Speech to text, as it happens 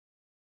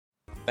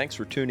Thanks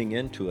for tuning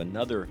in to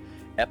another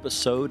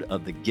episode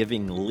of the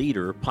Giving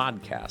Leader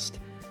podcast.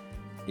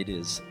 It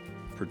is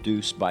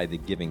produced by the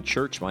Giving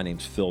Church. My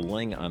name's Phil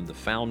Ling. I'm the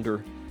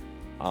founder.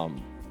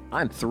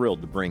 I'm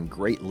thrilled to bring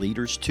great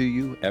leaders to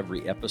you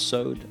every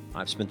episode.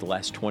 I've spent the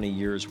last 20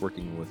 years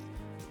working with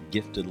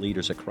gifted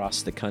leaders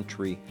across the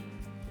country,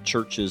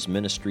 churches,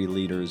 ministry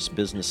leaders,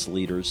 business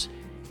leaders,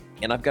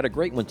 and I've got a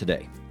great one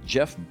today.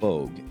 Jeff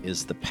Bogue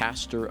is the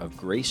pastor of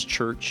Grace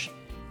Church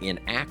in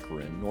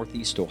Akron,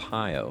 Northeast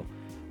Ohio.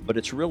 But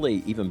it's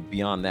really even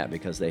beyond that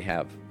because they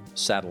have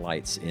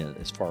satellites in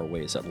as far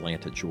away as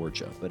Atlanta,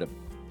 Georgia. But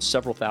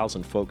several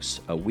thousand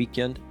folks a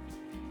weekend,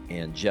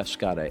 and Jeff's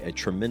got a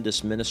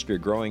tremendous ministry, a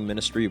growing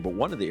ministry. But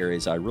one of the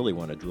areas I really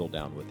want to drill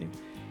down with him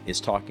is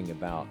talking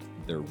about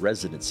their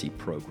residency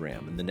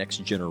program and the next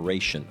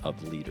generation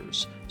of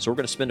leaders. So we're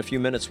going to spend a few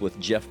minutes with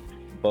Jeff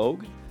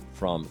Bogue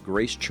from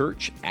Grace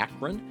Church,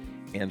 Akron,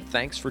 and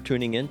thanks for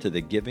tuning in to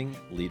the Giving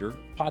Leader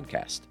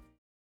podcast.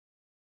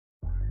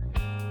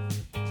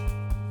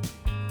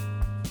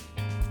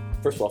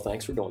 First of all,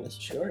 thanks for doing this.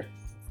 Sure.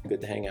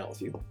 Good to hang out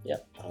with you.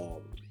 Yep.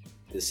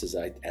 This is,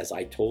 as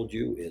I told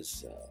you,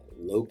 is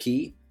low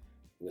key.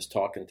 I was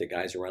talking to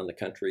guys around the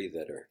country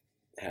that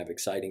have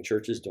exciting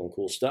churches doing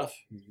cool stuff,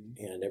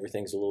 and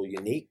everything's a little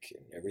unique,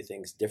 and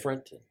everything's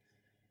different. And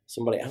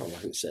somebody, I don't know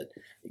who said,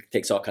 it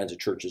takes all kinds of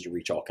churches to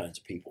reach all kinds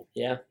of people.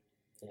 Yeah.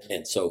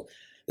 And so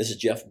this is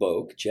Jeff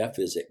Bogue. Jeff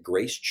is at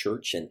Grace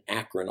Church in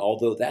Akron,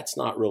 although that's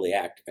not really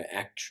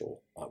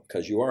actual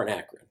because you are in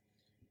Akron.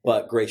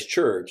 But Grace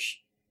Church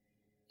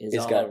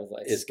it's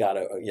got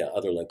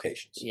other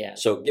locations. Yeah.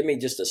 So give me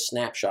just a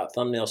snapshot,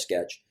 thumbnail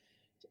sketch.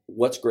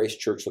 What's Grace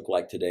Church look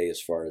like today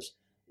as far as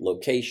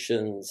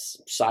locations,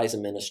 size of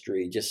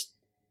ministry, just?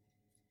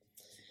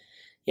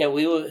 Yeah,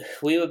 we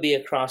would be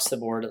across the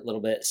board a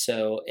little bit.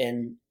 So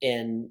in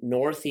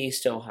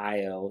Northeast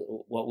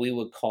Ohio, what we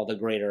would call the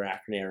greater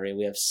Akron area,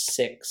 we have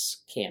 6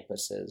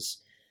 campuses.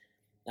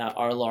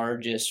 Our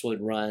largest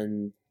would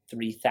run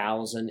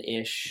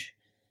 3,000-ish.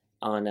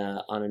 On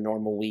a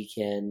normal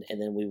weekend,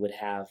 and then we would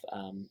have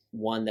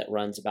one that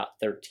runs about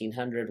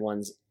 1,300,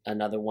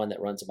 another one that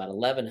runs about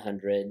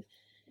 1,100,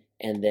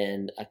 and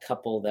then a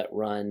couple that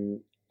run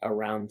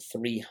around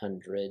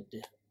 300.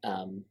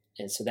 And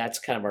so that's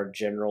kind of our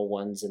general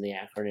ones in the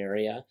Akron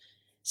area.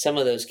 Some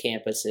of those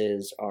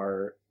campuses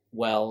are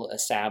well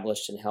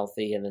established and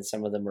healthy, and then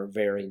some of them are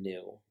very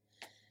new.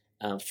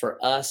 For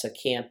us, a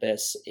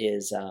campus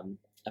is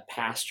a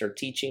pastor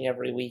teaching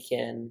every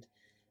weekend,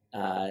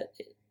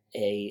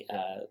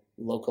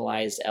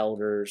 localized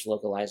elders,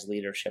 localized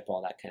leadership,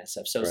 all that kind of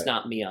stuff. So it's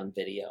not me on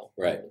video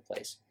all over the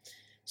place.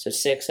 So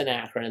 6 in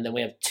Akron, and then we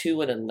have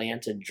 2 in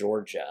Atlanta,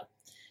 Georgia.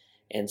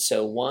 And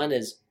so one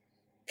is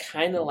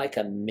kind of like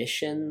a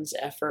missions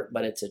effort,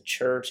 but it's a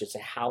church, it's a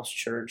house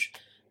church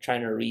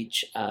trying to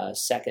reach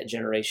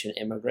second-generation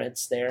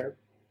immigrants there.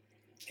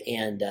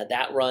 And they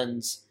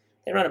run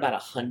about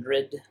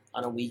 100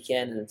 on a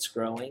weekend, and it's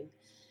growing.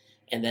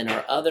 And then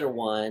our other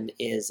one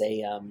is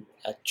a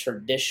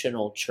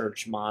traditional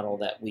church model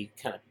that we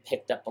kind of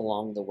picked up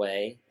along the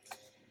way.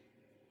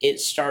 It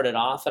started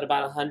off at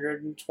about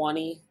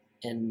 120,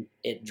 and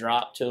it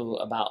dropped to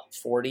about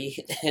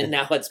 40, and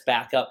now it's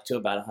back up to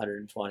about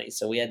 120.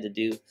 So we had to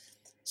do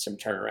some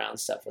turnaround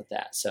stuff with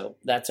that. So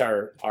that's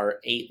our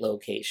 8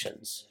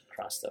 locations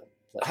across the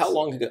place. How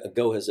long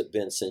ago has it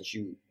been since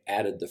you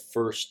added the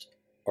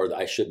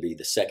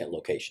second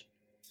location?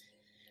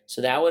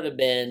 So that would have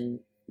been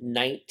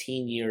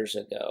 19 years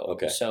ago.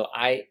 Okay. So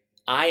I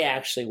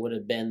actually would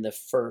have been the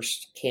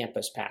first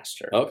campus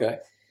pastor. Okay.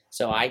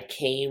 So I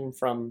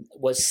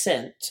was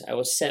sent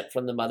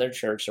from the mother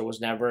church. There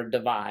was never a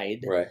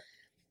divide. Right.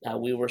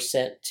 We were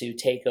sent to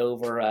take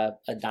over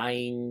a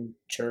dying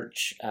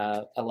church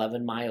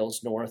 11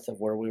 miles north of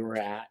where we were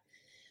at.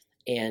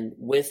 And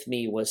with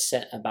me was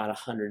sent about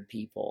 100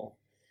 people.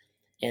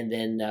 And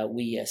then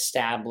we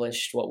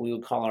established what we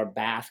would call our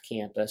Bath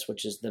campus,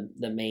 which is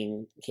the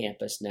main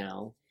campus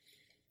now.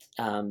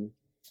 A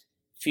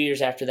few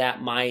years after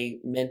that, my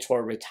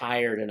mentor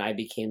retired, and I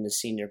became the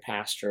senior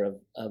pastor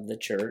of the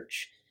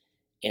church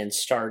and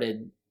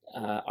started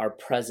our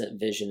present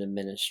vision and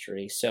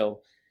ministry.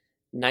 So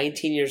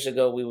 19 years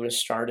ago, we would have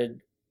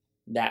started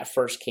that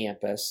first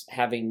campus,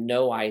 having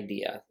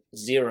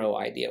zero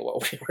idea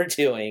what we were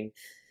doing.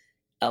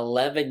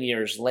 11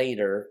 years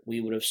later,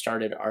 we would have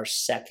started our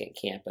second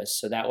campus.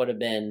 So that would have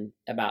been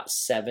about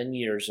 7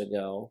 years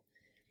ago.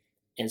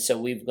 And so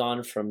we've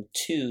gone from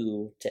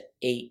 2 to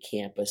 8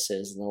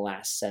 campuses in the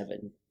last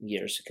 7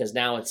 years, because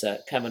now it's a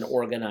kind of an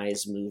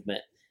organized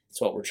movement.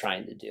 It's what we're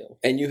trying to do.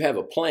 And you have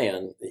a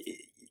plan,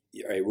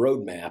 a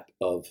roadmap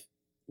of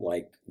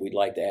we'd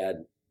like to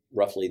add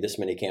roughly this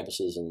many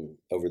campuses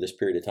over this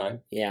period of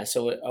time? Yeah.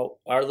 So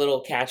our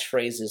little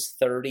catchphrase is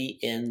 30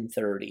 in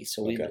 30.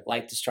 So we'd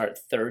like to start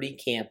 30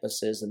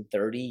 campuses in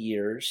 30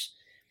 years.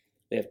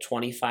 We have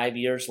 25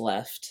 years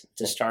left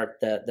to start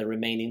the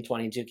remaining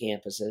 22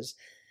 campuses.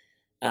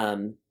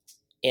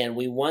 And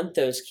we want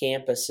those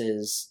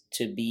campuses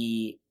to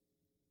be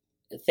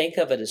think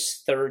of it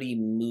as 30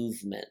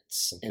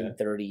 movements in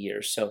 30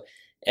 years. So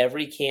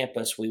every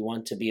campus, we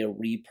want to be a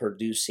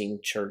reproducing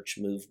church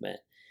movement.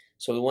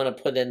 So we want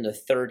to put in the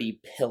 30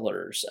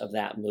 pillars of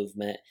that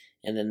movement,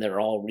 and then they're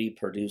all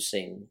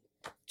reproducing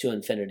to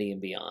infinity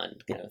and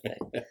beyond kind of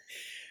thing.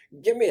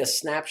 Give me a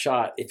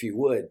snapshot, if you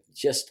would,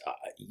 just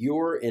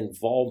your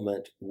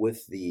involvement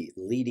with the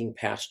leading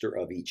pastor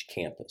of each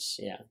campus.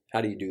 Yeah.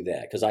 How do you do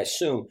that? Because I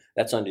assume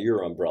that's under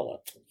your umbrella.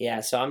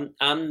 Yeah. So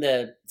I'm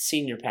the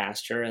senior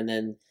pastor, and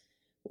then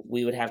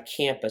we would have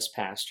campus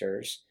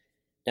pastors.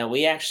 Now,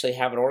 we actually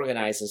have it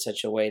organized in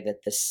such a way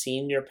that the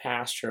senior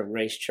pastor of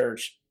Grace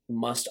Church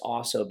must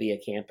also be a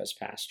campus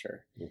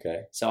pastor.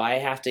 Okay. So I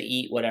have to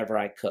eat whatever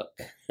I cook,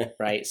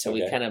 right? So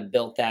we kind of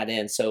built that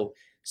in so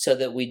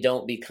that we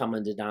don't become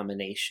a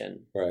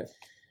denomination. Right.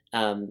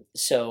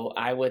 So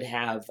I would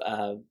have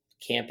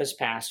campus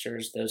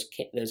pastors. Those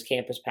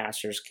campus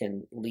pastors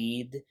can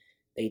lead,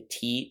 they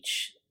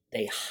teach,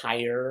 they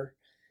hire,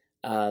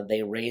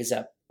 they raise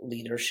up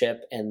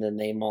leadership, and then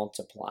they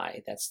multiply.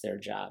 That's their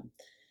job.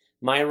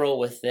 My role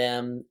with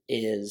them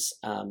is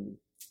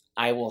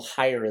I will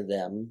hire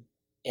them,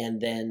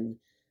 and then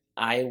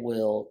I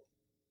will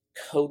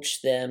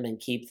coach them and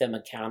keep them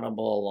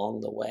accountable along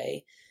the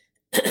way.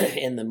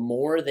 And the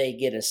more they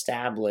get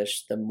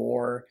established, the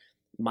more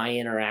my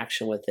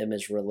interaction with them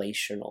is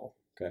relational.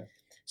 Okay.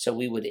 So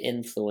we would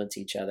influence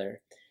each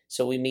other.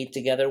 So we meet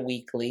together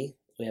weekly.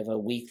 We have a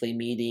weekly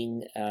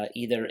meeting,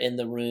 either in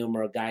the room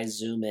or guys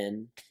Zoom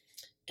in,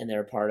 and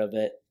they're a part of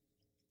it.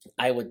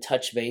 I would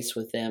touch base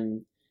with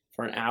them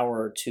for an hour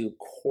or two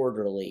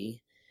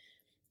quarterly,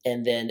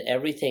 and then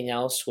everything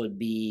else would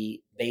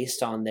be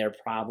based on their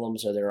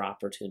problems or their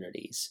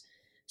opportunities.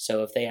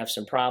 So if they have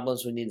some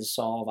problems we need to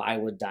solve, I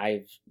would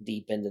dive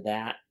deep into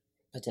that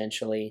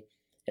potentially.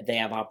 If they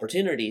have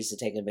opportunities to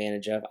take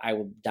advantage of, I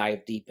would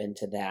dive deep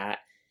into that.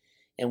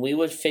 And we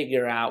would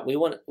figure out, we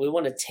want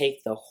to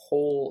take the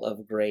whole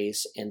of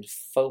Grace and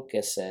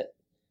focus it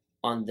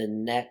on the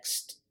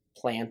next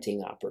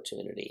planting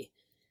opportunity.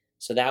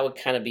 So that would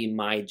kind of be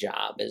my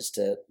job, is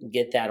to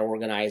get that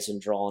organized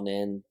and drawn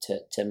in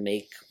to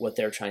make what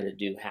they're trying to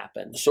do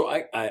happen. So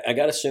I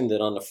got to assume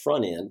that on the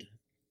front end,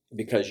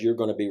 because you're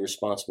going to be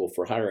responsible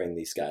for hiring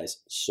these guys,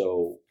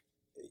 so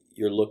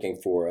you're looking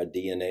for a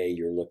DNA,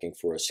 you're looking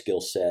for a skill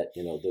set,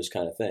 those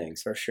kind of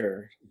things. For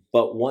sure.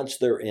 But once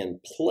they're in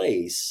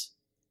place,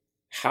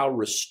 how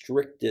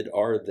restricted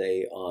are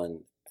they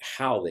on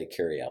how they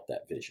carry out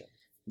that vision?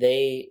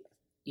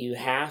 You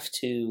have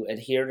to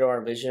adhere to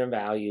our vision and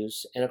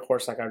values, and of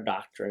course, like our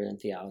doctrine and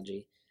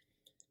theology.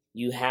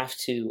 You have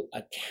to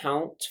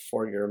account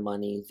for your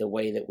money the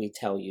way that we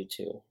tell you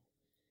to.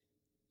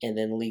 And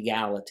then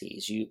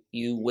legalities.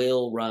 You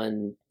will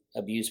run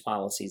abuse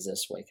policies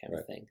this way, kind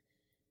of thing.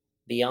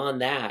 Beyond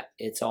that,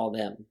 it's all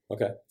them.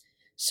 Okay.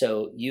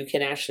 So you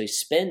can actually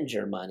spend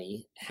your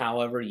money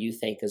however you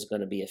think is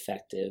going to be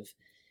effective.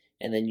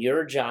 And then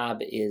your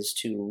job is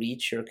to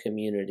reach your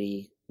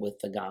community with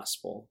the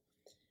gospel.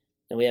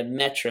 And we have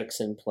metrics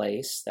in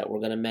place that we're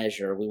going to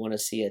measure. We want to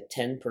see a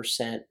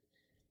 10%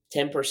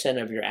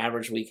 of your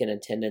average weekend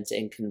attendance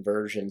in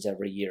conversions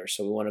every year.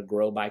 So we want to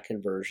grow by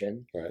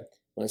conversion. Right.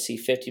 We want to see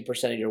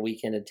 50% of your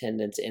weekend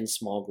attendance in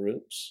small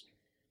groups.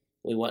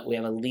 We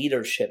have a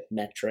leadership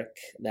metric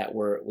that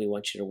we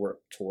want you to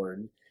work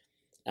toward.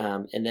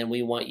 And then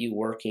we want you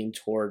working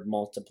toward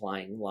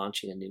multiplying,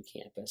 launching a new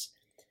campus.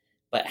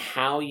 But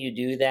how you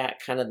do that,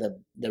 kind of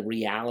the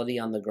reality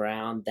on the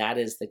ground, that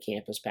is the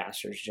campus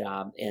pastor's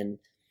job. And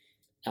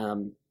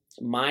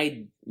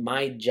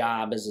my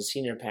job as a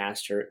senior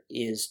pastor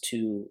is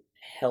to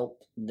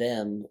help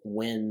them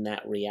win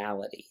that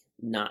reality,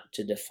 not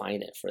to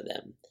define it for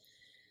them.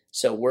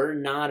 So we're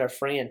not a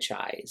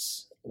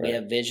franchise. Right. We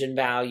have vision,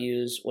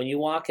 values. When you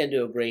walk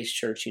into a Grace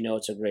Church, you know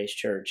it's a Grace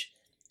Church,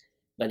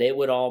 but it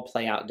would all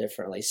play out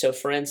differently. So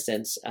for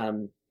instance,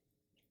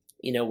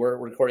 we're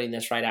recording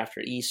this right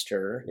after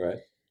Easter. Right.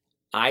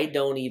 I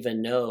don't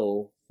even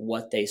know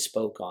what they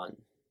spoke on.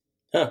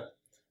 Huh.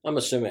 I'm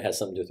assuming it has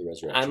something to do with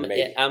the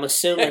resurrection. I'm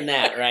assuming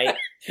that, right?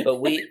 But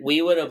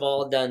we would have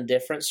all done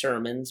different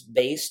sermons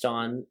based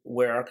on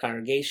where our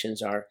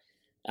congregations are.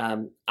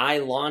 I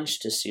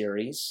launched a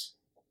series.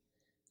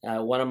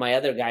 One of my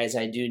other guys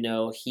I do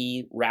know,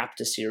 he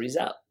wrapped a series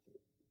up,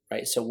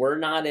 right? So we're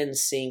not in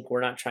sync. We're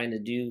not trying to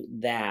do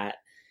that.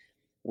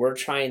 We're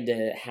trying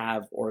to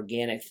have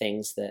organic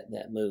things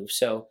that move.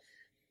 So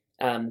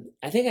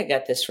I think I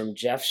got this from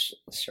Jeff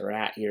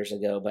Surratt years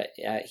ago, but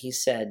he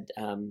said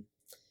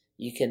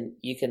you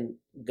can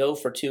go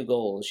for two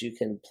goals. You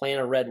can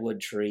plant a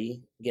redwood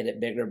tree, get it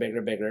bigger,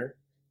 bigger, bigger,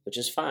 which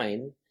is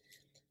fine,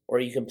 or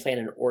you can plant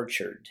an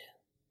orchard.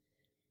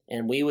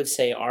 And we would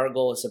say our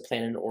goal is to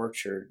plant an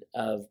orchard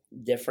of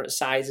different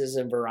sizes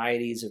and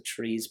varieties of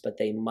trees, but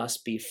they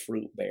must be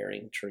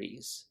fruit-bearing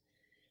trees.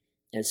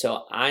 And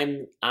so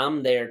I'm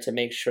there to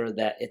make sure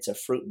that it's a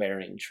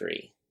fruit-bearing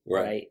tree,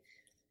 right?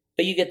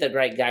 But you get the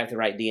right guy with the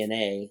right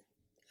DNA,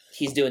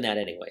 he's doing that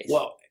anyways.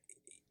 Well,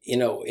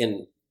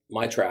 in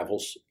my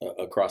travels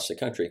across the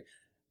country,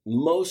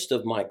 most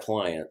of my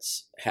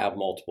clients have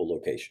multiple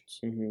locations.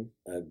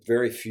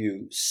 Very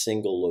few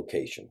single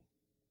location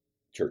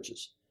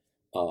churches.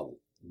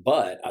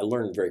 But I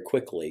learned very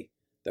quickly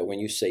that when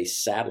you say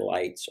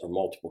satellites or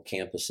multiple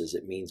campuses,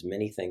 it means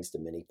many things to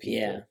many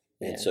people.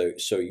 And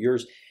so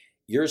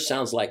yours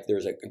sounds like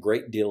there's a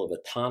great deal of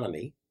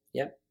autonomy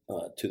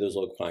to those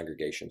local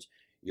congregations.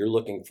 You're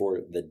looking for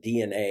the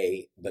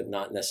DNA, but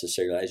not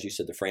necessarily, as you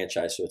said, the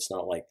franchise. So it's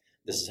not like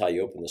this is how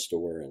you open the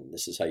store and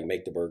this is how you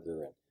make the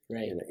burger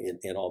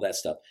and all that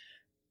stuff.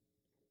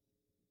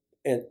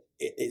 And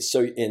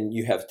and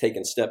you have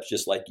taken steps,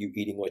 just like you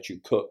eating what you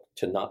cook,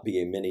 to not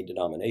be a mini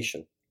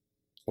denomination,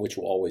 which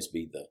will always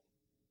be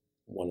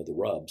one of the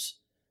rubs.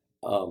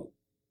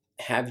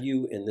 Have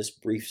you, in this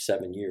brief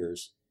 7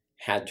 years,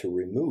 had to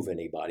remove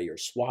anybody or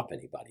swap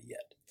anybody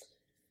yet?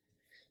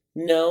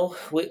 No,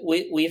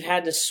 we've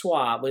had to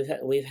swap.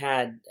 We've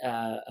had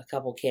a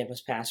couple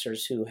campus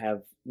pastors who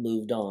have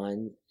moved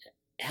on,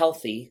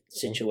 healthy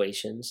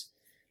situations.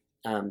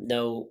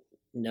 No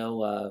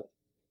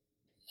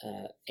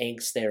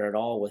angst there at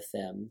all with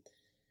them.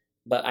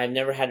 But I've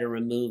never had to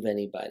remove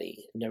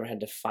anybody. Never had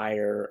to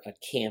fire a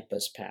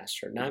campus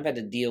pastor. Now I've had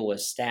to deal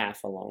with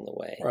staff along the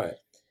way. Right.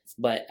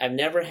 But I've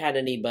never had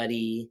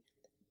anybody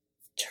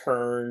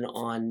turn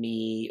on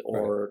me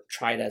or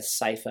try to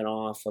siphon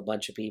off a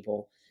bunch of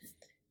people.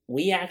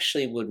 We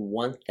actually would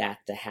want that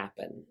to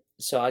happen.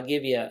 So I'll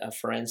give you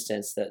for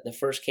instance, the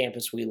first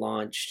campus we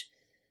launched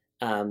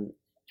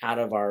out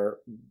of our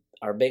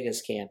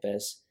biggest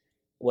campus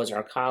was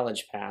our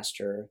college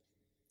pastor.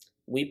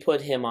 We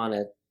put him on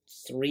a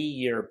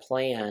 3-year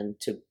plan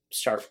to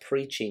start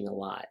preaching a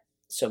lot.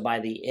 So by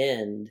the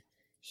end,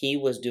 he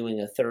was doing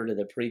a third of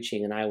the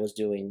preaching and I was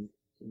doing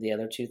the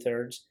other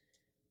 2/3.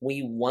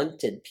 We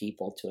wanted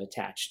people to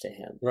attach to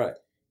him. Right.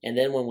 And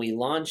then when we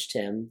launched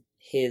him,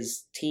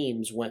 his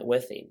teams went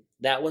with him.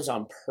 That was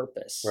on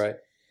purpose. Right.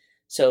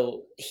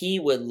 So he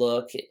would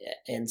look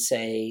and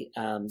say,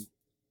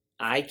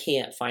 I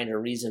can't find a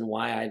reason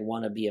why I'd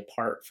want to be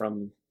apart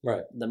from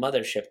the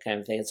mothership kind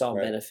of thing. It's all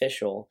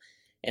beneficial.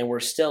 And we're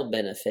still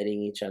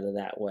benefiting each other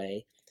that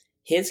way.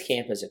 His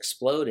camp has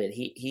exploded.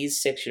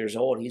 He's 6 years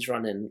old. He's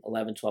running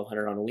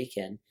 1,100 on a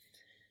weekend.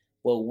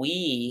 Well,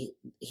 he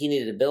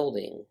needed a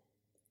building.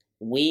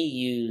 We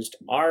used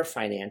our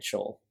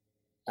financial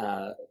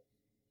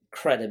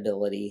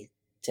credibility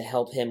to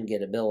help him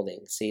get a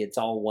building. See, it's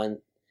all one.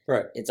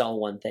 Right. It's all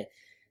one thing.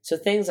 So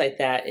things like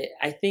that.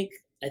 I think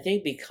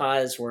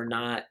because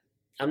I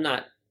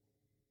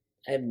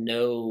have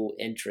no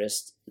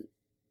interest.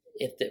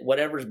 If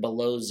whatever's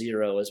below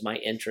zero is my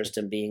interest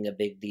in being a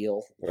big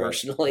deal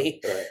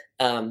personally.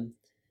 Right.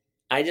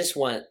 I just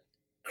want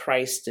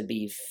Christ to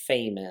be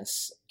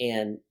famous.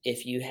 And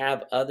if you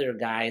have other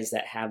guys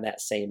that have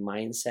that same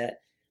mindset,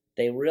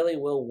 they really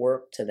will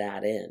work to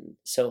that end.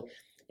 So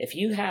if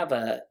you have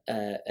an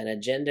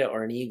agenda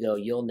or an ego,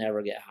 you'll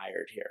never get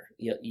hired here.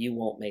 You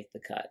won't make the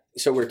cut.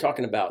 So we're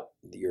talking about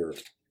your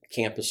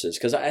campuses,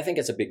 because I think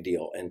it's a big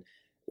deal. And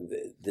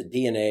the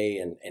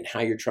DNA and how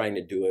you're trying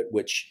to do it,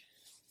 which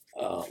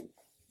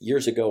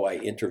years ago I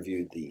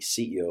interviewed the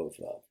CEO of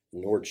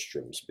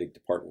Nordstrom's big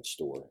department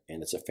store,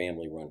 and it's a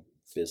family-run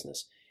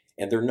business.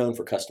 And they're known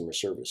for customer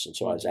service. And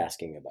so I was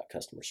asking about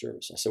customer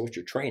service. I said, what's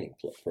your training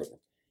program?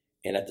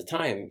 And at the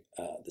time,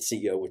 the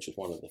CEO, which was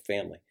one of the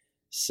family,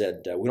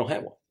 said, we don't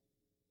have one.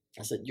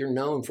 I said, you're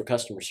known for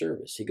customer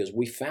service. He goes,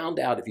 we found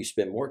out if you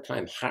spend more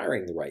time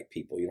hiring the right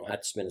people, you don't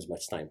have to spend as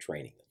much time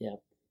training them.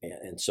 Yeah.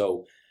 And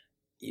so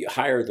you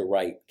hire the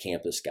right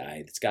campus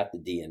guy that's got the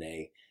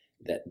DNA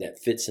that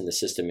fits in the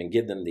system, and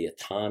give them the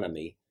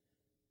autonomy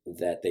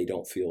that they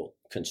don't feel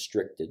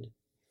constricted,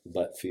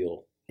 but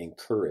feel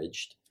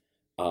encouraged.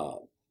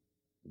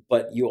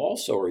 But you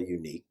also are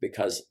unique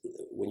because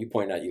when you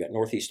point out you got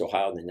Northeast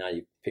Ohio, and then now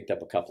you picked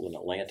up a couple in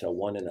Atlanta.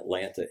 One in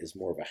Atlanta is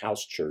more of a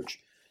house church,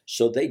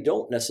 so they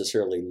don't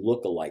necessarily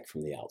look alike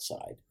from the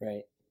outside.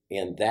 Right.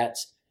 And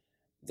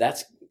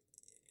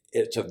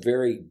it's a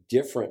very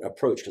different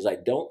approach, because I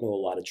don't know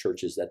a lot of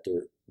churches that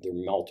their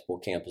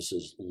multiple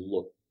campuses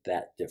look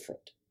that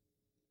different.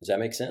 Does that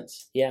make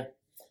sense? Yeah.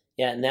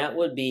 Yeah, and that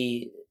would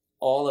be,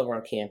 all of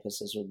our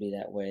campuses would be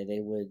that way.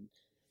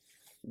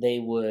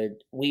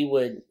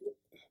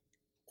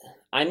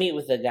 I meet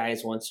with the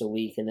guys once a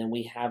week, and then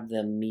we have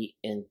them meet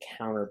in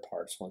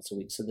counterparts once a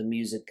week. So the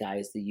music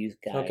guys, the youth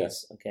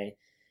guys, okay?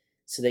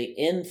 So they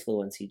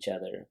influence each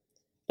other,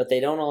 but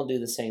they don't all do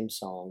the same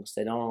songs.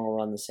 They don't all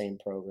run the same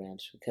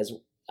programs, because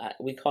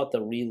we call it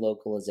the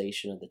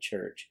relocalization of the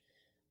church.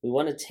 We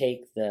want to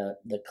take the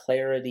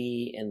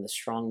clarity and the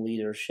strong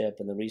leadership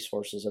and the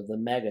resources of the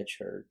mega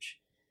church,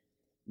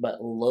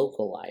 but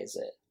localize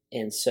it.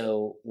 And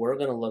so we're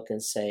going to look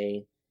and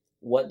say,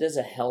 what does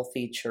a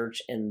healthy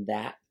church in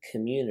that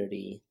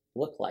community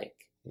look like?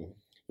 Mm-hmm.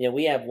 You know,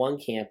 we have one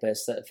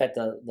campus that, in fact,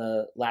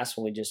 the last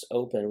one we just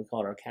opened, we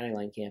call it our County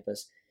Line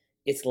campus.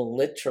 It's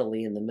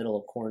literally in the middle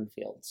of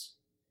cornfields,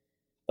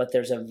 but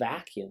there's a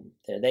vacuum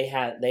there. They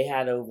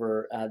had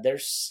over, they're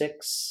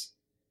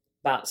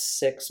about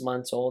 6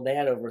 months old. They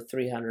had over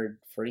 300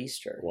 for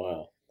Easter.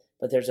 Wow.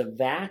 but there's a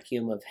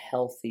vacuum of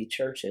healthy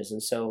churches.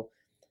 And so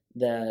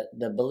the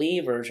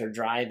believers are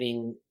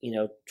driving,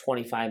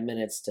 25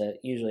 minutes to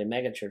usually a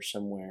megachurch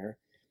somewhere.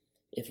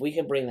 If we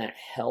can bring that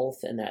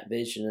health and that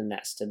vision and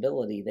that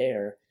stability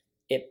there,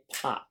 it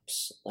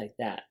pops like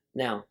that.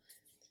 Now,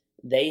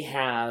 they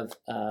have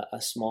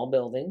a small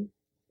building.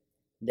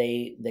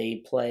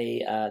 They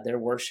play, their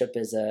worship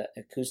is a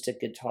acoustic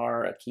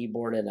guitar, a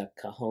keyboard, and a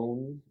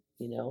cajon,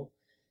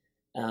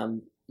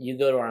 You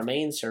go to our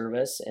main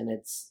service, and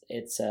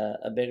it's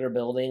a bigger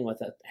building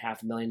with a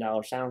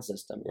 $500,000 sound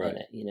system in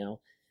it,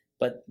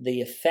 But the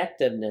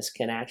effectiveness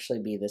can actually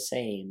be the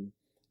same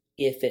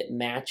if it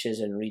matches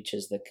and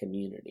reaches the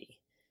community.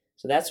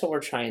 So that's what we're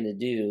trying to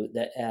do.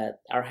 That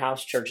at our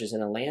house churches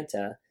in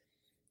Atlanta,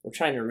 we're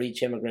trying to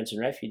reach immigrants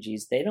and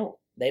refugees. They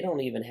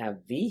don't even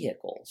have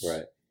vehicles.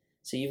 Right.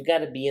 So you've got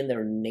to be in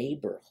their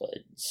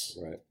neighborhoods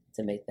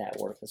to make that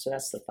work. So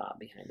that's the thought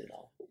behind it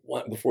all.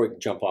 Before we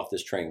jump off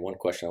this train, one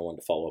question I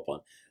wanted to follow up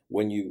on.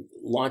 When you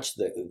launched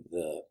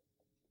the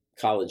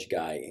college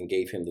guy and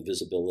gave him the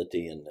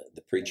visibility and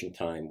the preaching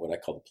time, what I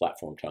call the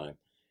platform time,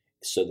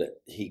 so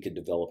that he could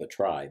develop a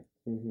tribe,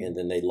 and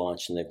then they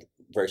launched, and they're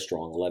very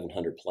strong,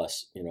 1,100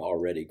 plus,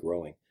 already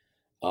growing.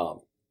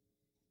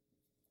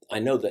 I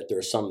know that there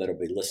are some that will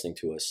be listening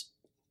to us,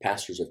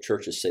 pastors of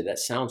churches, say that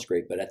sounds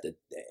great, but at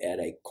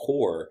a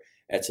core,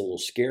 that's a little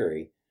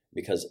scary,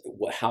 because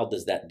how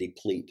does that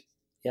deplete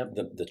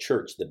the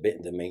church,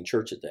 the main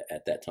church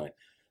at that time?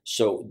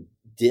 So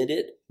did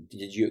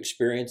you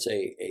experience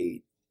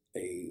a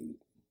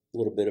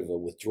little bit of a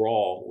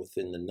withdrawal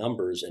within the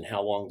numbers, and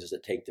how long does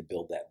it take to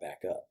build that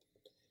back up?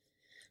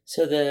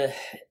 So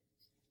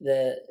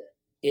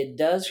it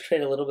does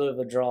create a little bit of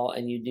a draw,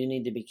 and you do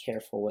need to be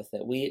careful with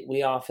it.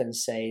 We often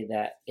say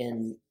that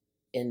in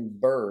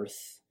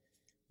birth,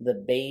 the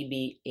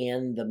baby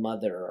and the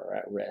mother are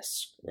at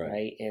risk,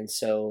 right? And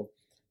so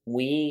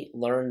we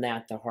learned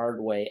that the hard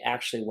way.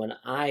 Actually, when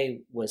I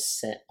was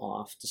sent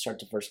off to start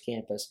the first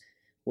campus,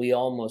 we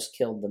almost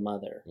killed the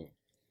mother.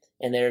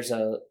 And there's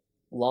a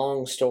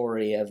long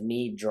story of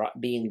me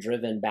being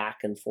driven back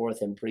and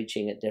forth and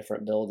preaching at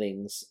different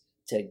buildings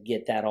to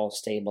get that all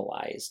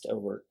stabilized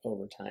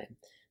over time.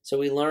 So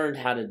we learned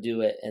how to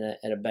do it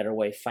in a better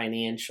way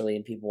financially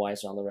and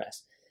people-wise and all the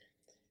rest.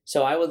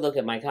 So I would look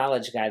at my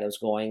college guy that was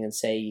going and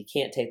say, you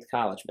can't take the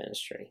college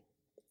ministry.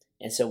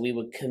 And so we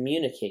would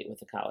communicate with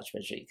the college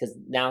ministry, because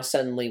now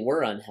suddenly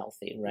we're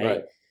unhealthy,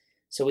 right?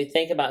 So we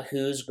think about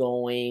who's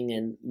going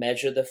and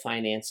measure the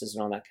finances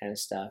and all that kind of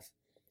stuff.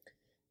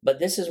 But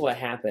this is what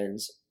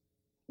happens.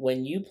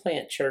 When you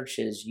plant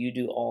churches, you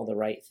do all the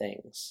right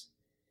things.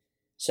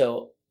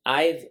 So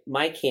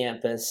my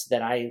campus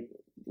that I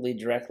lead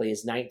directly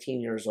is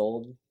 19 years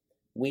old.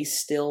 We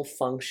still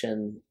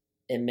function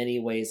in many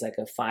ways like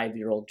a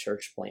 5-year-old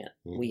church plant.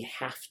 We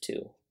have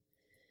to.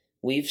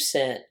 We've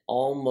sent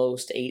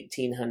almost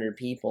 1,800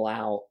 people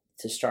out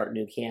to start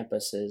new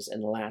campuses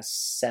in the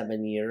last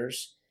 7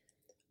 years.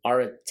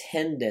 Our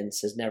attendance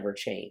has never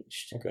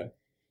changed. Okay.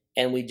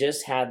 And we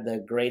just had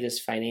the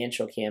greatest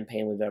financial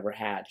campaign we've ever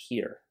had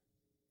here,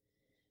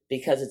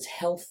 because it's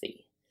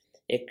healthy.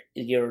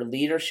 Your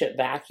leadership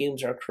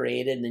vacuums are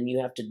created, and then you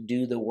have to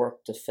do the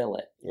work to fill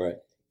it. Right.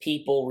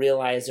 People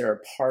realize they're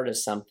a part of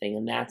something,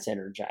 and that's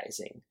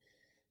energizing.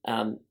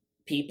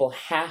 People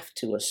have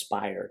to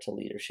aspire to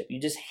leadership.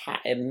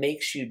 It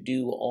makes you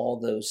do all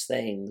those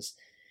things.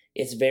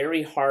 It's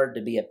very hard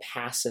to be a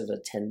passive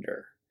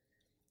attender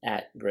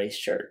at Grace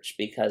Church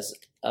because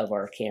of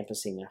our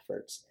campusing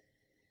efforts.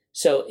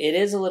 So it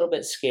is a little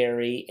bit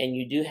scary, and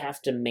you do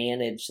have to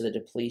manage the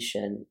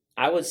depletion.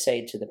 I would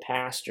say to the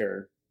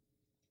pastor,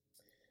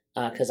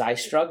 because I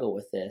struggle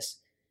with this,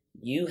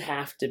 you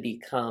have to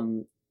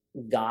become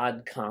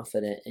God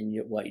confident in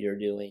what you're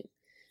doing,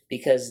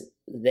 because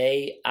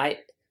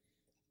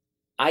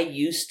I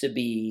used to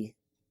be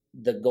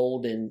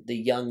the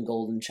young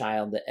golden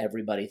child that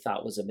everybody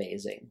thought was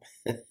amazing.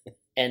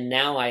 And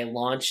now I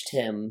launched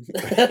him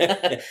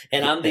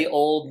and I'm the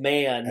old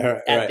man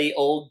at the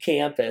old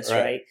campus,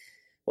 right?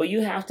 Well,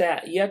 you have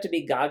to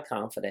be God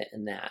confident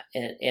in that.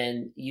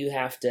 And you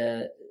have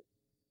to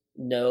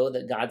know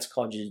that God's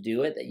called you to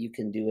do it, that you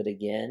can do it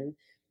again.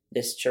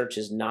 This church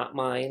is not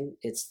mine,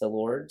 it's the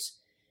Lord's.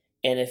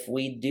 And if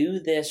we do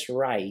this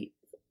right,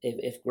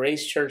 if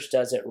Grace Church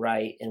does it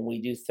right, and we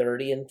do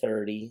 30 and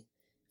 30,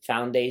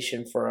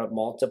 foundation for a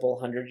multiple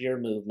 100-year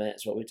movement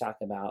is what we talk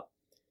about.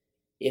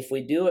 If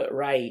we do it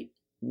right,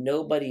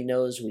 nobody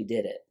knows we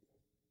did it.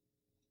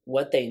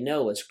 What they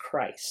know is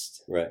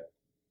Christ.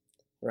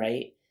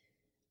 Right?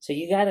 So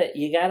you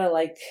gotta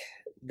like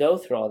go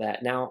through all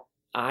that. Now,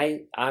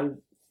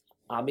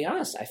 I'll be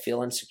honest, I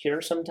feel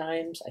insecure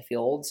sometimes. I feel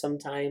old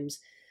sometimes.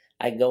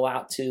 I go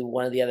out to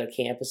one of the other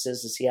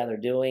campuses to see how they're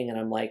doing, and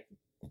I'm like,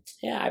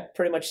 yeah, I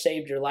pretty much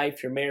saved your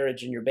life, your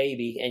marriage, and your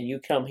baby, and you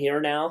come here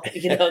now,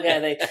 kind of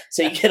thing.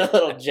 So you get a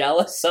little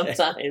jealous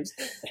sometimes.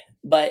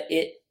 But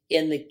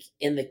in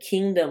the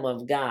kingdom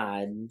of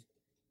God,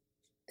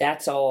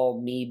 that's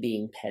all me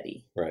being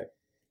petty. Right.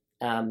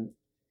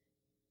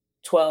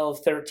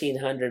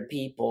 1,300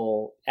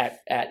 people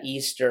at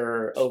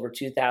Easter, over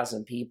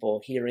 2,000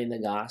 people hearing the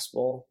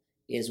gospel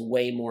is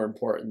way more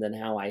important than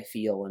how I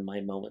feel in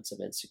my moments of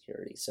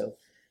insecurity. So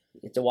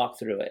you have to walk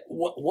through it.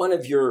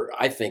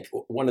 I think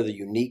one of the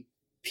unique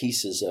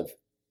pieces of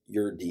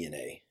your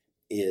DNA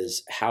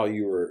is how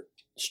you're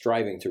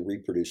striving to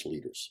reproduce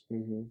leaders.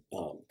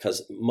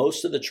 Because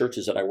most of the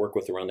churches that I work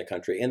with around the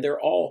country, and they're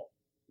all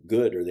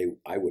good, or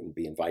I wouldn't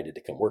be invited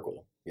to come work with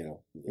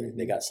them.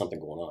 They got something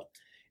going on,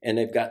 and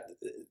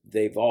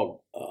they've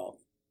all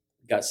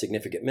got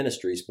significant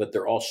ministries, but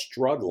they're all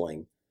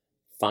struggling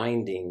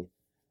finding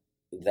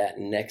that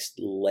next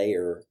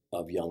layer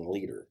of young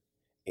leader.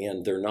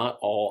 And they're not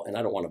all, and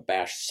I don't want to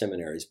bash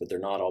seminaries, but they're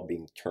not all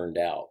being turned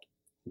out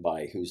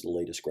by who's the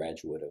latest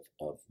graduate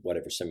of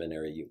whatever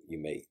seminary you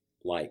may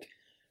like.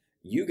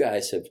 You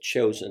guys have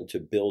chosen to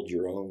build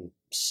your own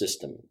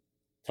system.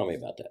 Tell me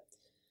about that.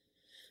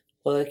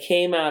 Well, it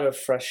came out of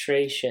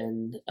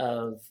frustration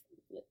of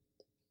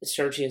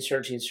searching,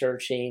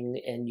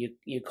 and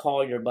you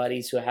call your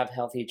buddies who have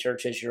healthy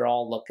churches, you're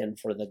all looking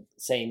for the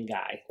same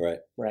guy.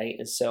 Right.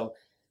 And so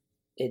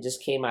it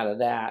just came out of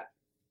that.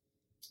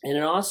 And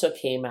it also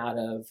came out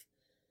of,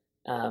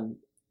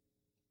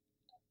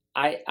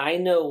 I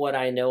know what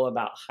I know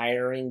about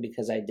hiring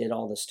because I did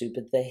all the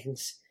stupid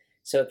things.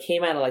 So it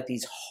came out of like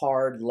these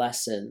hard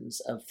lessons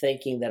of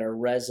thinking that a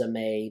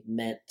resume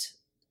meant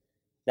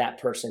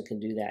that person can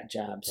do that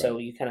job. Right. So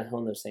you kind of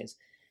hone those things.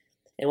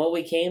 And what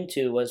we came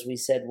to was we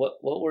said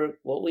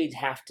what we'd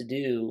have to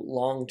do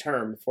long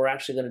term, if we're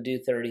actually going to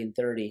do 30 and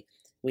 30,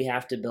 we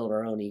have to build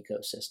our own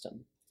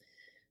ecosystem.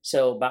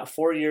 So about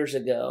 4 years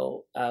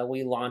ago,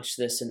 we launched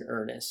this in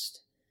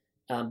earnest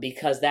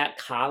because that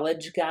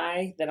college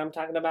guy that I'm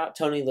talking about,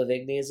 Tony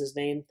Lavigny is his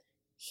name,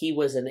 he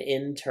was an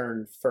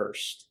intern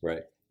first.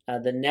 Right.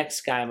 The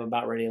next guy I'm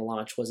about ready to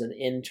launch was an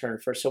intern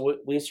first. So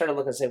we started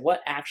looking and say, what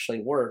actually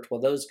worked?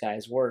 Well, those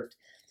guys worked.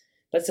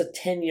 But it's a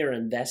 10-year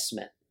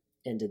investment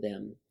into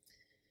them.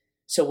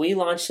 So we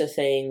launched a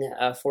thing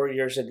 4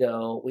 years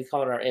ago. We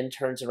called it our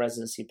Interns in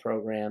Residency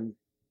program.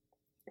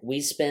 We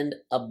spend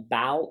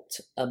about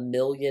 $1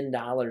 million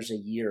a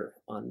year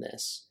on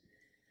this.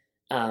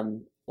 A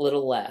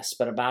little less,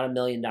 but about $1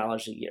 million a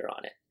year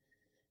on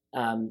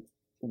it.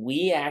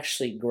 We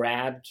actually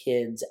grab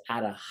kids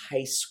out of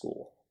high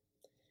school.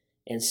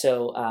 And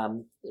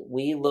so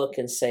we look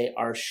and say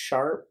our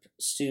sharp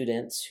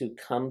students who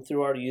come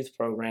through our youth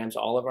programs,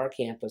 all of our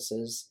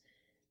campuses,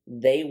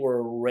 they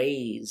were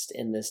raised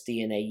in this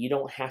DNA. You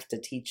don't have to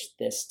teach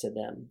this to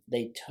them.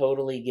 They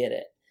totally get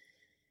it.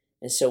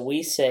 And so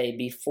we say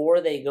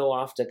before they go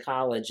off to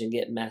college and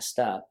get messed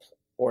up,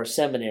 or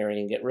seminary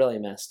and get really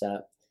messed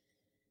up,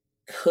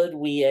 could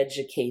we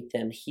educate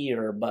them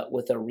here, but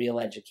with a real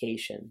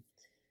education?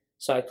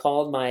 So I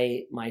called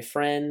my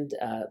friend,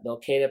 Bill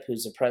Cadup,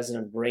 who's the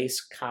president of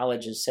Grace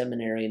College and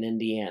Seminary in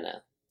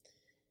Indiana.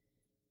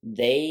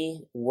 They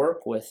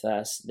work with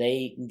us.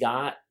 They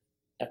got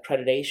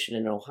accreditation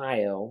in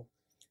Ohio.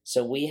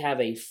 So we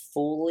have a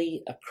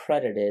fully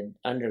accredited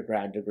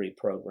undergrad degree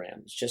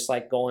program. It's just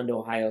like going to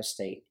Ohio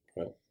State.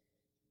 Right.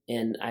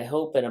 And I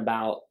hope in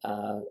about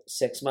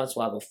 6 months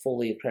we'll have a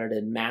fully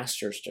accredited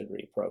master's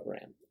degree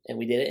program. And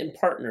we did it in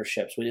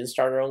partnerships. We didn't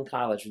start our own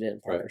college. We did it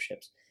in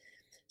partnerships. Right.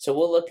 So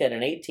we'll look at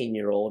an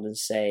 18-year-old and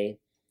say,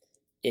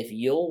 if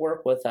you'll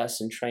work with us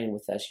and train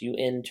with us, you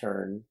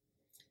intern,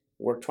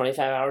 work 25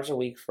 hours a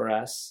week for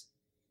us,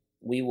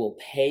 we will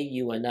pay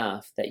you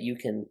enough that you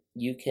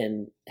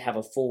can have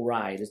a full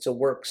ride. It's a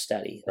work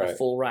study, right. A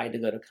full ride to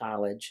go to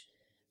college.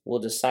 We'll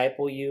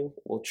disciple you.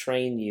 We'll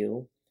train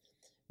you.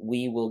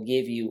 We will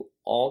give you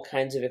all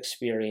kinds of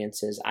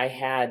experiences. I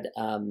had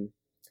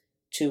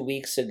 2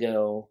 weeks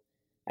ago,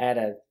 I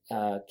had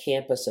a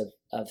campus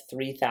of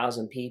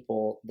 3,000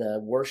 people. The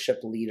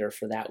worship leader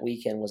for that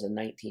weekend was a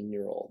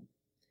 19-year-old.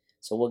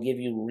 So we'll give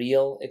you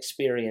real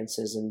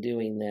experiences in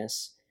doing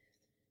this.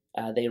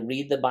 They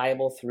read the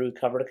Bible through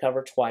cover to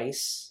cover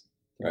twice.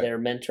 Right. They're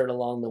mentored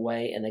along the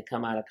way, and they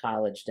come out of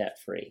college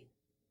debt-free.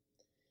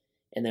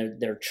 And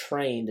they're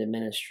trained in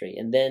ministry.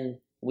 And then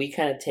we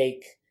kind of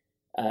take,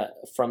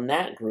 from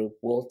that group,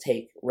 we'll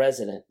take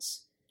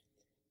residents.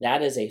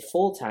 That is a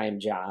full-time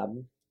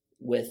job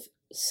with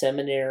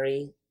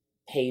seminary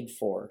paid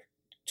for,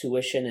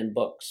 tuition and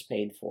books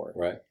paid for.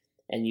 Right.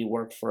 And you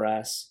work for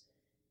us.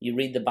 You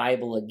read the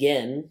Bible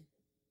again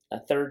a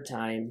third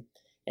time,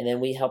 and then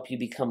we help you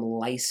become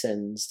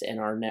licensed in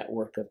our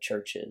network of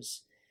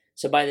churches.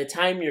 So by the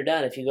time you're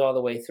done, if you go all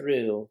the way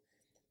through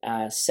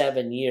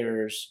 7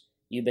 years,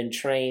 you've been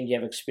trained, you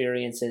have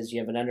experiences, you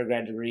have an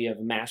undergrad degree, you have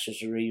a master's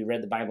degree, you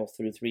read the Bible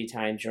through 3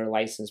 times, you're a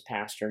licensed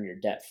pastor, and you're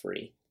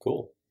debt-free.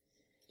 Cool.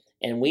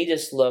 And we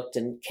just looked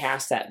and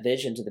cast that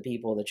vision to the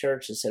people of the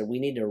church and said, we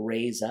need to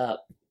raise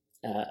up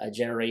a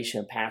generation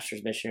of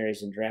pastors,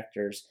 missionaries, and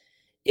directors.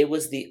 It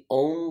was the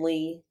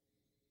only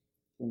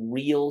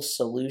real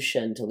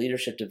solution to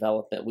leadership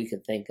development we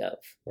could think of.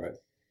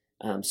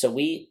 Right. So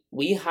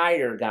we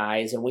hire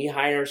guys, and we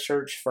hire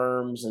search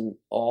firms and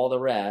all the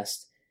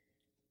rest.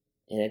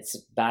 And it's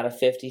about a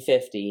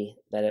 50-50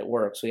 that it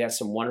works. We have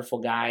some wonderful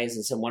guys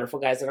and some wonderful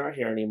guys that aren't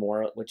here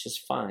anymore, which is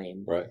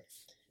fine. Right.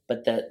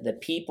 But the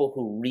people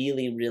who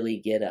really, really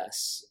get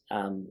us,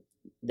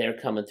 they're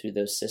coming through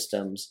those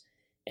systems.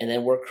 And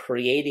then we're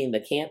creating the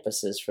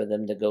campuses for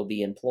them to go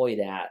be employed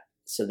at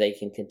so they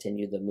can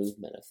continue the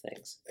movement of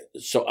things.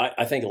 So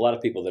I think a lot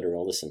of people that are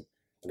going to listen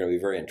are going to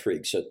be very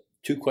intrigued. So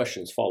 2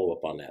 questions follow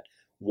up on that.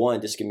 One,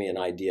 just give me an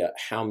idea,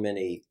 how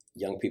many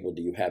young people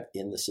do you have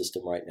in the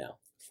system right now?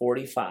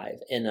 45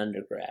 in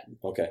undergrad.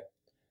 Okay.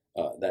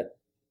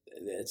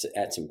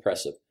 That's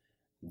impressive.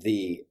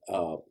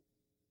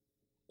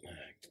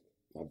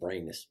 My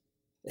brain is,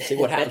 see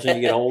what happens when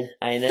you get old?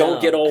 I know.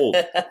 Don't get old.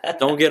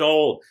 Don't get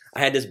old. I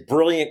had this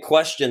brilliant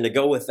question to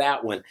go with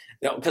that one,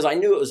 because I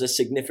knew it was a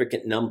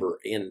significant number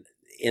in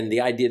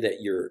the idea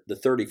that you're the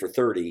 30 for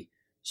 30.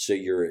 So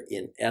you're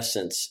in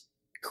essence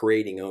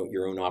creating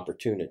your own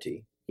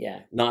opportunity.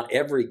 Yeah. Not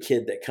every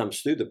kid that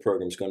comes through the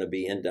program is going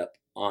to end up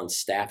on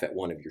staff at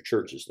one of your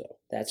churches, though.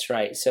 That's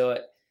right. So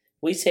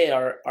we say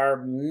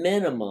our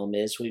minimum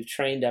is we've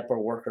trained up a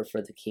worker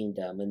for the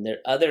kingdom, and there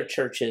other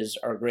churches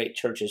are great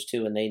churches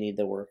too, and they need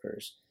the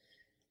workers.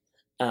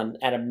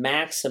 At a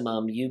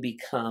maximum, you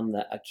become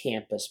a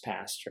campus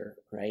pastor,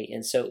 right?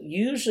 And so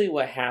usually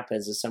what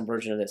happens is some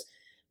version of this.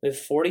 We have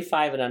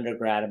 45 in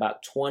undergrad,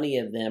 about 20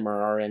 of them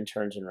are our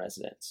interns and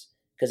residents,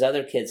 because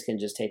other kids can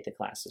just take the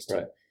classes too.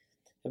 Right.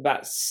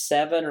 About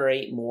 7 or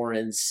 8 more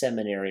in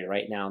seminary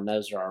right now, and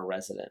those are our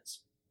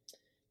residents.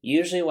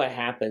 Usually what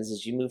happens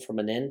is you move from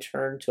an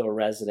intern to a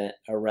resident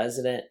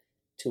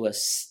to a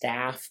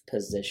staff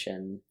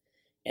position,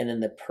 and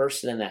then the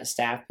person in that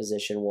staff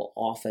position will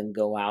often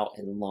go out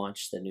and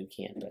launch the new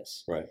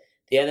campus. Right.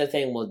 The other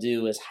thing we'll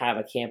do is have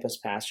a campus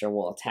pastor, and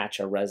we'll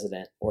attach a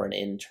resident or an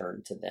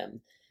intern to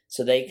them.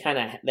 So they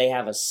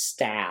have a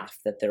staff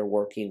that they're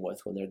working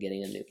with when they're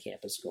getting a new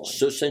campus going.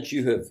 So since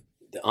you have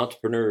the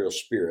entrepreneurial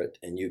spirit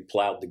and you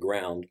plowed the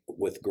ground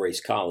with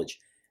Grace College,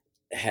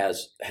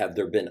 have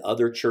there been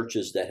other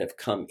churches that have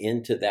come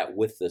into that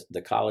with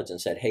the college and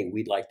said, hey,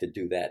 we'd like to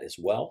do that as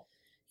well?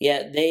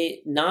 Yeah,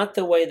 not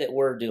the way that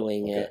we're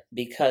doing it,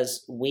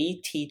 because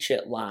we teach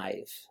it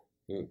live.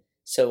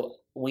 So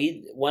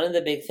one of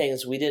the big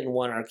things, we didn't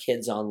want our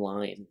kids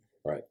online.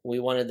 Right. We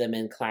wanted them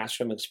in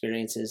classroom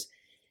experiences.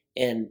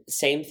 And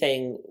same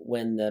thing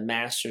when the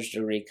master's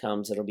degree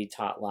comes, it'll be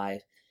taught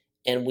live.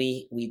 And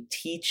we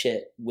teach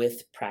it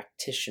with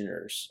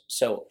practitioners.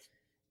 So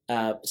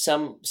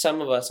some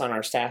of us on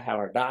our staff have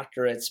our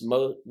doctorates.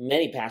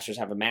 Many pastors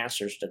have a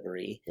master's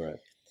degree. Right.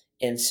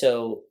 And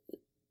so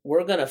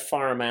we're going to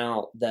farm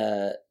out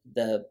the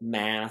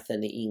math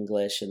and the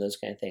English and those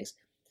kind of things.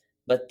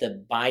 But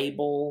the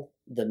Bible,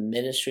 the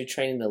ministry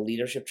training, the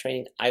leadership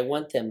training, I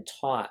want them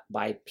taught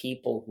by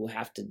people who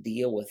have to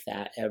deal with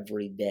that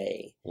every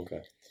day.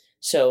 Okay.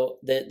 So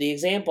the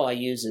example I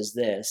use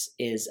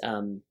is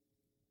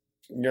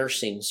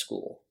nursing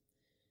school.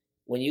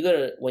 When you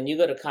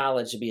go to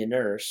college to be a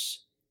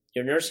nurse,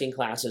 your nursing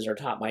classes are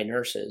taught by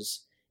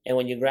nurses, and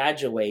when you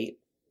graduate,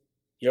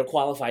 you're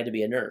qualified to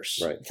be a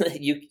nurse. Right.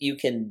 You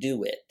can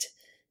do it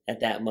at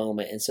that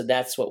moment, and so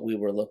that's what we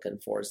were looking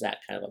for, is that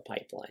kind of a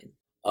pipeline.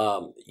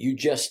 You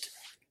just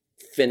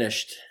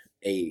finished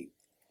a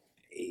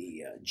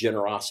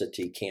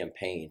generosity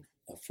campaign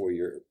for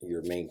your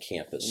main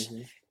campus,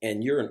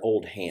 and you're an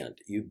old hand.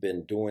 You've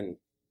been doing.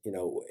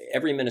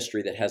 Every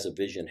ministry that has a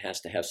vision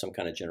has to have some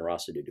kind of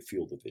generosity to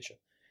fuel the vision.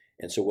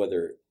 And so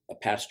whether a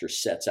pastor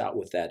sets out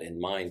with that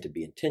in mind to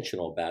be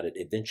intentional about it,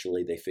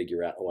 eventually they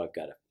figure out, I've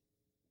got to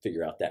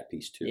figure out that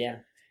piece too. Yeah.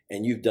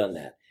 And you've done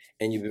that.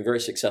 And you've been very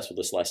successful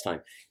this last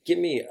time. Give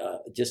me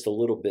just a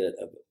little bit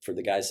for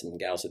the guys and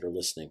gals that are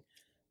listening.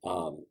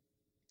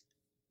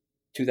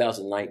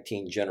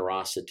 2019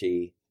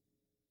 generosity,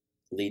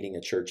 leading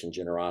a church in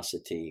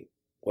generosity.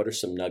 What are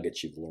some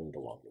nuggets you've learned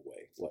along the way?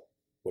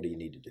 What do you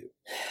need to do?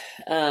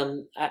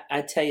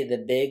 I tell you, the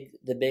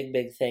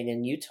big thing,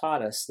 and you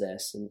taught us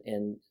this,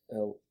 and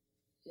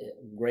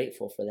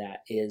grateful for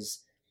that,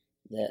 is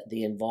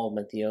the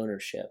involvement, the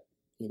ownership.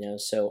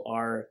 So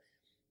our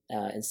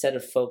instead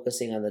of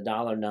focusing on the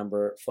dollar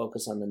number,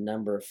 focus on the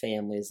number of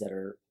families that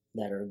are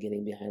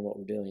getting behind what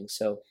we're doing.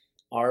 So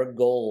our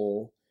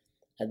goal,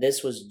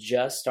 this was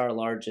just our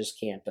largest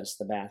campus,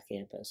 the Bath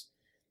campus.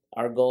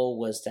 Our goal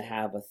was to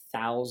have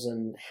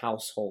 1,000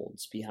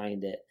 households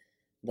behind it.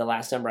 The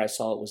last number I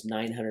saw, it was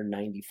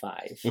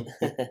 995.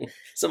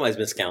 Somebody's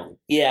miscounting.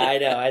 Yeah, I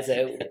know. I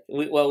said,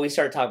 we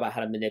started talking about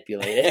how to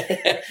manipulate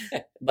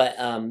it, but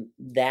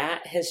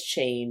that has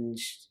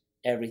changed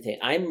everything.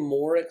 I'm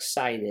more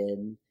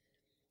excited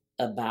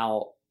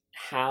about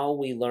how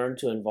we learn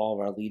to involve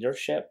our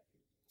leadership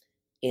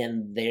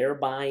and their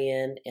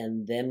buy-in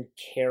and them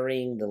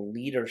carrying the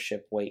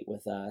leadership weight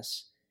with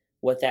us,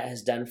 what that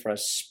has done for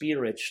us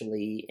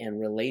spiritually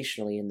and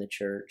relationally in the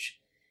church.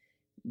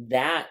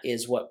 That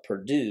is what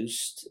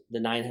produced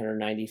the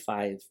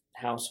 995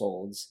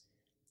 households,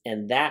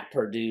 and that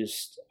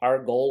produced,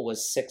 our goal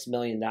was $6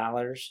 million.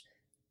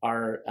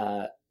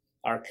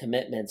 Our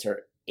commitments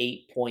are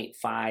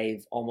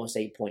 $8.5, almost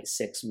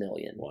 $8.6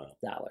 million. Wow.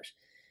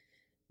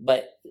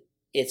 But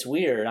it's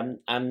weird.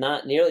 I'm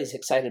not nearly as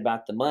excited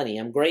about the money.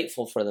 I'm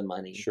grateful for the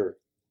money. Sure.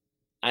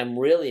 I'm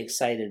really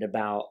excited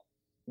about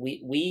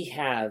we've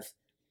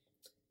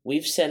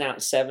sent out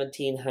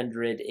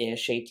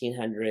 1,700-ish,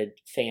 1,800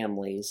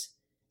 families,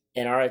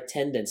 and our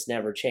attendance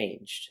never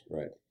changed.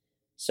 Right.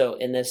 So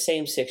in the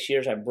same 6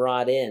 years, I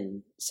brought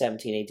in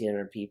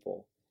 1,800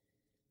 people.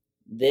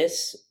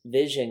 This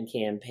vision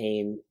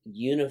campaign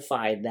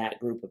unified that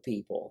group of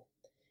people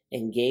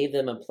and gave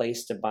them a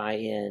place to buy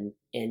in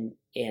and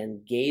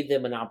gave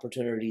them an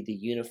opportunity to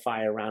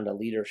unify around a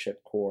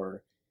leadership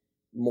core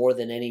more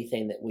than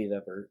anything that we've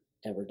ever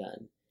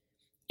done.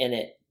 And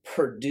it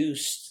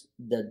produced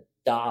the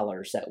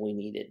dollars that we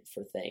needed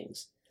for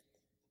things.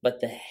 But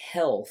the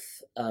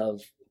health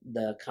of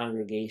the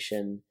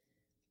congregation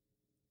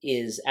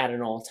is at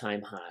an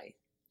all-time high,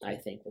 I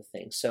think, with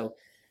things. So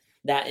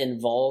that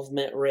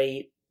involvement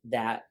rate,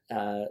 that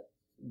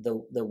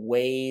the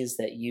ways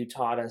that you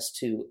taught us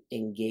to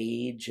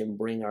engage and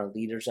bring our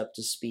leaders up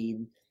to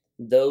speed,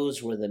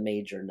 those were the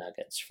major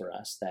nuggets for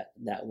us.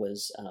 That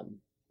was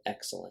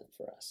excellent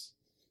for us.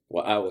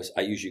 Well,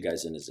 I use you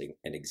guys as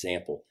an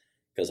example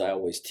because I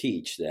always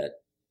teach that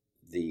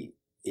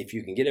if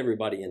you can get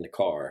everybody in the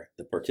car,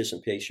 the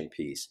participation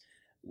piece,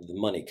 the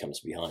money comes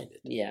behind it.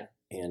 Yeah.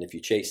 And if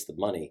you chase the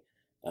money,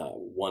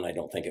 one, I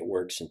don't think it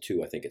works, and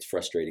two, I think it's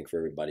frustrating for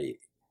everybody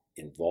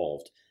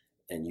involved.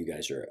 And you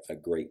guys are a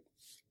great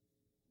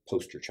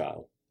poster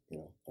child,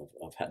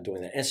 of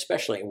doing that. And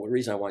especially, and the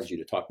reason I wanted you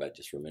to talk about it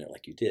just for a minute,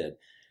 like you did,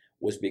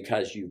 was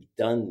because you've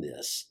done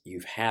this,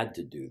 you've had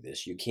to do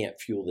this. You can't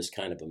fuel this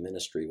kind of a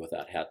ministry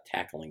without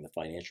tackling the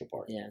financial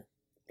part. Yeah,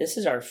 this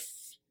is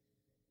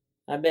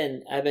I've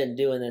been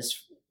doing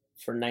this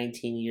for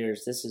 19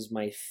 years. This is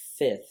my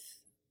 5th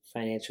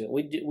financial.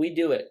 We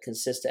do it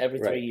consistent every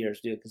 3 years.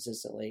 Do it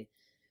consistently,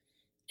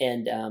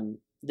 and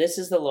this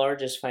is the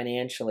largest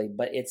financially,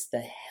 but it's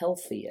the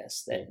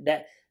healthiest.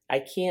 That I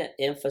can't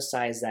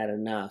emphasize that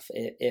enough.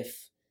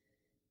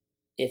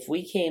 If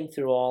we came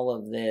through all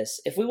of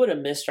this, if we would have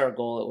missed our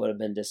goal, it would have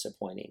been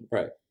disappointing.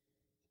 Right.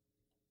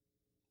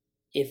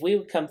 If we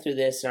would come through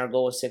this and our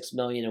goal was 6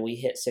 million and we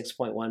hit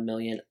 6.1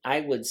 million,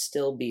 I would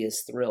still be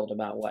as thrilled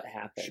about what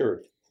happened.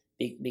 Sure.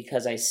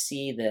 Because I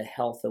see the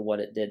health of what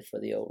it did for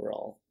the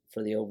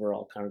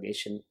overall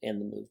congregation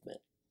and the movement.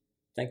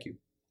 Thank you.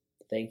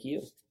 Thank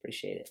you.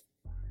 Appreciate it.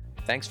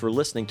 Thanks for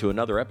listening to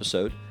another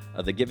episode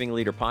of the Giving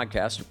Leader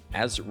Podcast.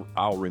 As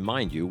I'll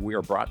remind you, we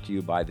are brought to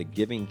you by The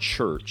Giving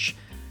Church.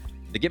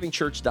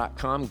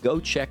 TheGivingChurch.com. Go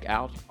check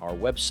out our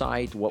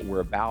website, what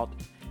we're about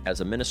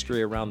as a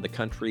ministry around the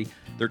country.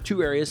 There are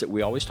 2 areas that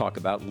we always talk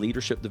about: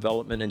 leadership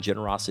development and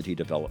generosity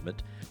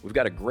development. We've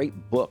got a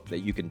great book that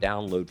you can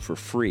download for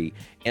free.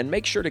 And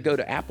make sure to go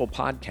to Apple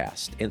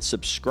Podcast and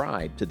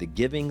subscribe to the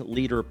Giving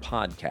Leader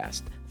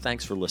Podcast.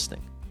 Thanks for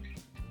listening.